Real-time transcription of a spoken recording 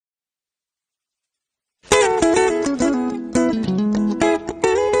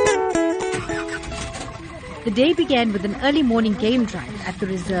The day began with an early morning game drive at the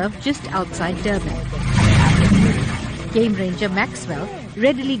reserve just outside Durban. Game ranger Maxwell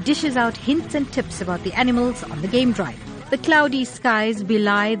readily dishes out hints and tips about the animals on the game drive. The cloudy skies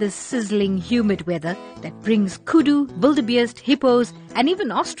belie the sizzling, humid weather that brings kudu, wildebeest, hippos, and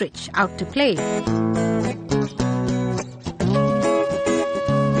even ostrich out to play.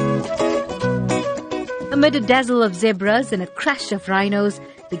 Amid a dazzle of zebras and a crash of rhinos,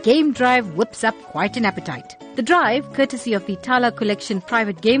 the game drive whips up quite an appetite. The drive, courtesy of the Tala Collection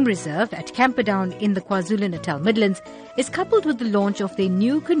Private Game Reserve at Camperdown in the KwaZulu-Natal Midlands, is coupled with the launch of their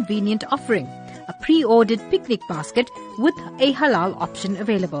new convenient offering, a pre-ordered picnic basket with a halal option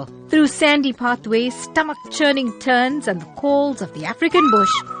available. Through sandy pathways, stomach-churning turns and the calls of the African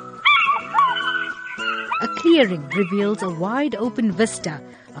bush, a clearing reveals a wide-open vista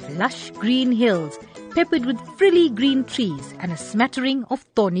of lush green hills peppered with frilly green trees and a smattering of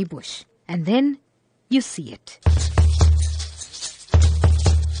thorny bush. And then you see it.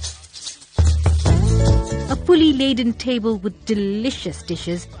 A fully laden table with delicious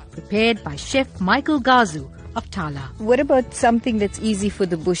dishes prepared by Chef Michael Gazu of Tala. What about something that's easy for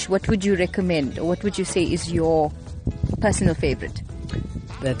the bush? What would you recommend, or what would you say is your personal favorite?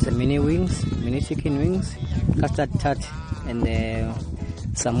 That's mini wings, mini chicken wings, custard tart, and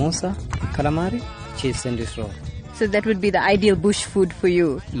samosa, calamari, cheese sandwich roll. So that would be the ideal bush food for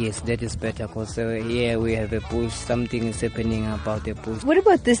you? Yes, that is better because here we have a bush, something is happening about the bush. What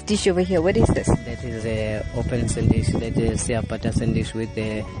about this dish over here? What is this? That is a open sandwich, that is a butter sandwich with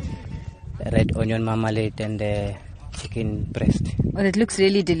the red onion marmalade and the chicken breast. Oh, that looks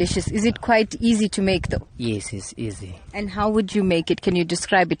really delicious. Is it quite easy to make though? Yes, it's easy. And how would you make it? Can you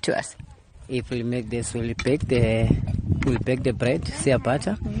describe it to us? If we make this, we'll bake the bread, sea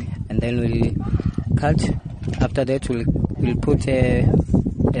butter, and then we'll cut. After that, we'll put a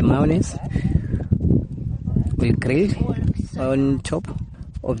mayonnaise. We'll grill on top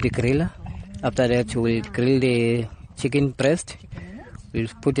of the griller. After that, we'll grill the chicken breast. We'll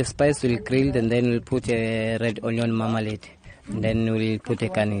put a spice, we'll grill, and then we'll put a red onion marmalade. And then we'll put a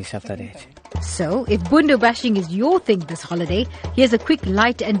garnish after that. So, if bundu-bashing is your thing this holiday, here's a quick,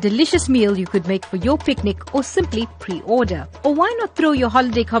 light and delicious meal you could make for your picnic or simply pre-order. Or why not throw your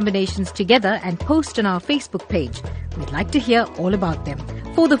holiday combinations together and post on our Facebook page? We'd like to hear all about them.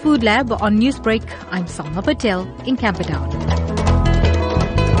 For the Food Lab on Newsbreak, I'm Salma Patel in Camperdown.